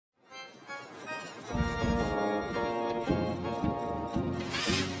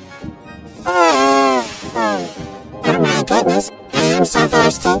I'm so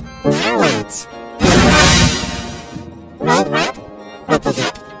thirsty. Now let's. What? What the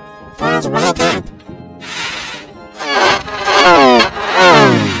heck? Pause right up.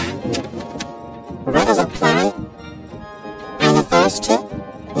 What is it, Plummy? Are you thirsty?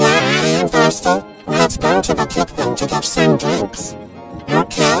 Yeah, I am thirsty. Let's go to the tip thing to get some drinks.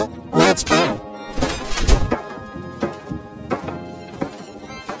 Okay, let's go.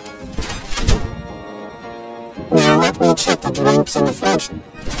 Now let me check the drinks in the fridge.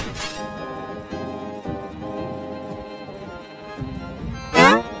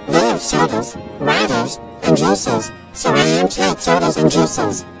 Well, they have sodas, riders, and juices, so I am to get sodas and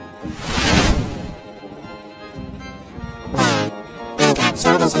juices. I got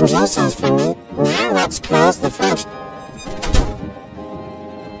sodas and juices for me. Now let's close the fridge.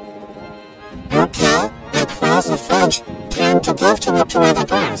 Okay, I close the fridge. Time to give to it to other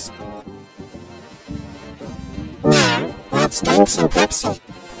girls. Now, let's drink some Pepsi.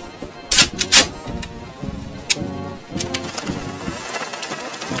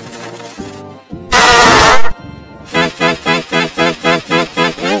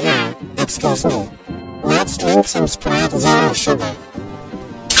 Excuse me. Let's drink some Sprite Zero Sugar.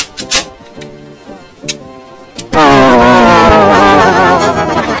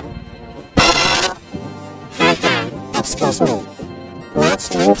 Excuse me. Let's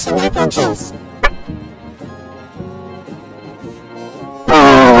drink some apple juice.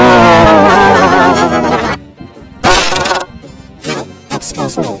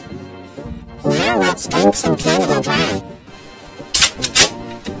 Excuse me. Now let's drink some Canada Dry.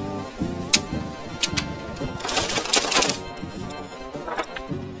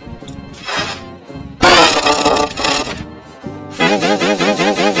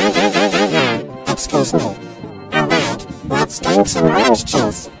 Excuse me. Alright, let's drink some orange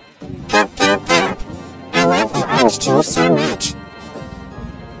juice. Pop, pop, pop. I love the orange juice so much.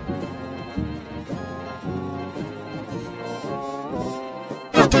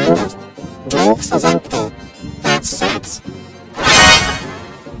 Oh, damn it. Drinks is empty. That sucks.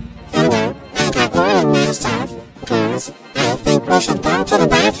 Hello, I got more on myself. Girls, I think we should go to the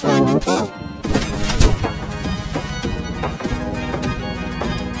bathroom and pee.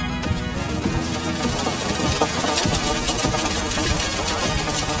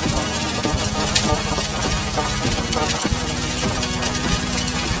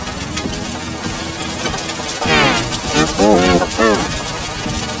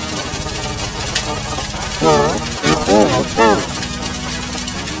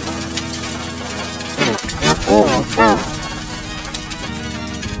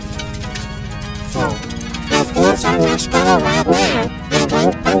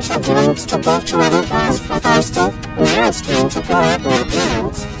 Drinks to give to other girls for thirsty. Now it's time to blow up my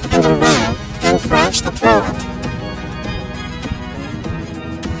pants, and around, and flush the toilet.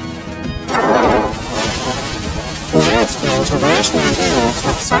 Now it's time to wash my hands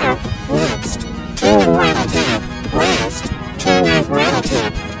with soap. Next, turn on water tap. Last, turn off water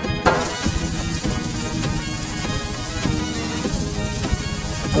tap.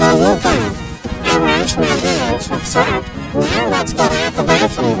 There you go. I washed my hands with soap. Now let's get out the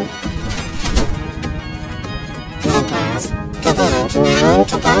bathroom. Hey guys, get into my room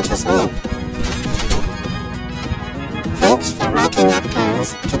to go to sleep. Thanks for waking up,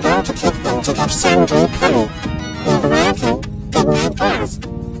 girls, to go to Kid Them to get some drink honey.